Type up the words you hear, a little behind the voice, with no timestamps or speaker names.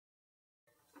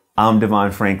I'm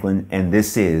Devon Franklin, and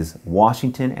this is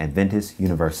Washington Adventist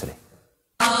University.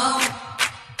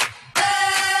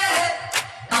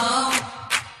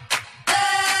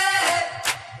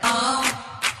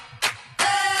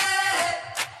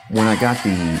 When I got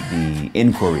the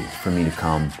inquiry for me to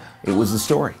come, it was a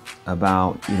story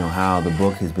about, how the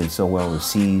book has been so well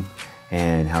received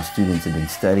and how students have been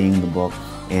studying the book.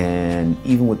 And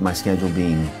even with my schedule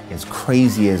being as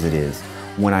crazy as it is,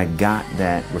 when I got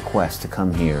that request to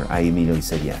come here, I immediately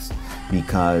said yes,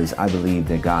 because I believe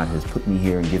that God has put me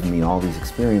here and given me all these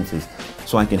experiences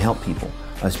so I can help people,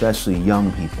 especially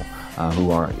young people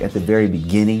who are at the very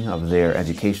beginning of their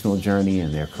educational journey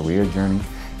and their career journey.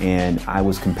 And I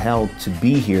was compelled to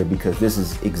be here because this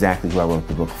is exactly who I wrote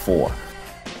the book for.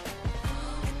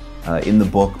 In the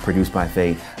book, Produced by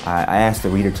Faith, I asked the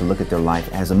reader to look at their life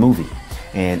as a movie.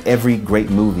 And every great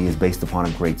movie is based upon a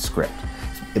great script.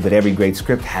 But every great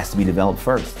script has to be developed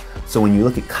first. So when you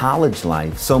look at college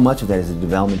life, so much of that is a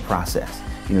development process.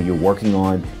 You're working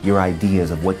on your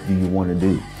ideas of what do you want to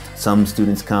do. Some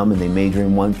students come and they major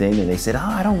in one thing and they said,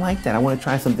 I don't like that, I want to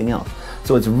try something else.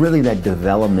 So it's really that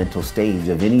developmental stage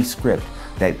of any script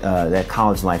that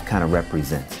college life kind of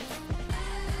represents.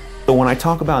 So when I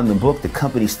talk about in the book, the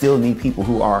companies still need people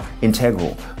who are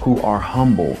integral, who are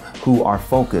humble, who are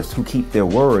focused, who keep their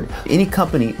word. Any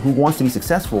company who wants to be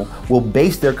successful will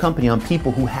base their company on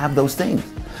people who have those things.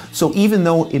 So even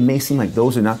though it may seem like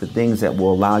those are not the things that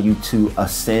will allow you to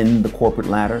ascend the corporate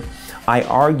ladder, I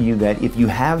argue that if you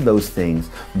have those things,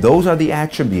 those are the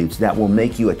attributes that will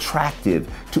make you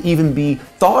attractive to even be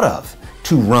thought of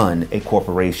to run a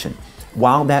corporation.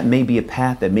 While that may be a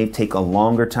path that may take a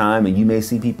longer time, and you may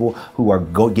see people who are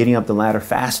getting up the ladder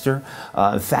faster,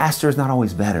 faster is not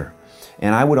always better.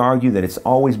 And I would argue that it's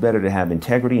always better to have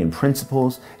integrity and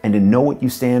principles and to know what you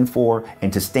stand for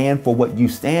and to stand for what you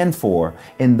stand for.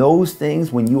 And those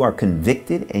things, when you are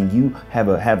convicted and you have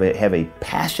a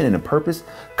passion and a purpose,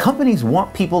 companies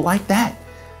want people like that.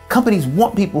 Companies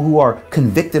want people who are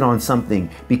convicted on something,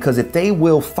 because if they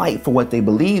will fight for what they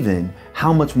believe in,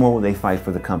 how much more will they fight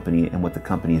for the company and what the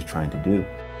company is trying to do?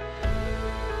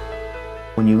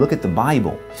 When you look at the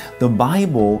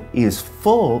Bible is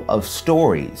full of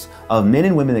stories of men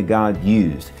and women that God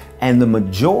used, and the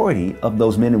majority of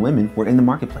those men and women were in the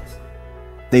marketplace.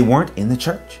 They weren't in the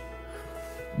church.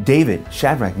 David,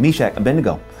 Shadrach, Meshach,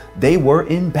 Abednego, they were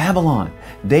in Babylon.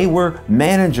 They were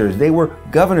managers, they were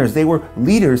governors, they were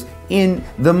leaders in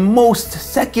the most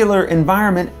secular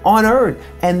environment on earth,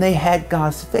 and they had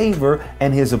God's favor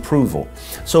and His approval.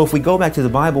 So if we go back to the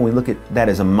Bible, we look at that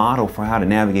as a model for how to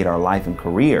navigate our life and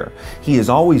career. He is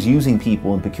always using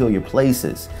people in peculiar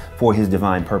places for His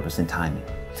divine purpose and timing.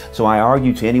 So I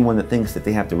argue to anyone that thinks that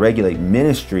they have to regulate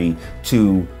ministry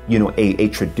to, a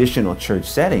traditional church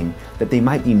setting, that they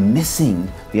might be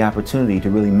missing the opportunity to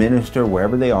really minister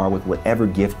wherever they are with whatever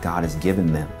gift God has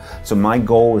given them. So my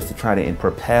goal is to try to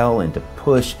propel and to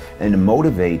push and to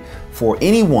motivate for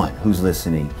anyone who's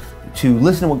listening to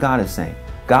listen to what God is saying.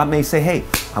 God may say, hey,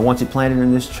 I want you planted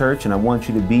in this church and I want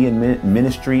you to be in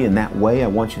ministry in that way. I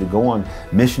want you to go on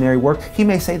missionary work. He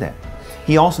may say that.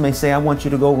 He also may say, I want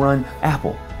you to go run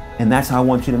Apple, and that's how I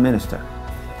want you to minister.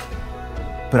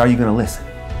 But are you going to listen?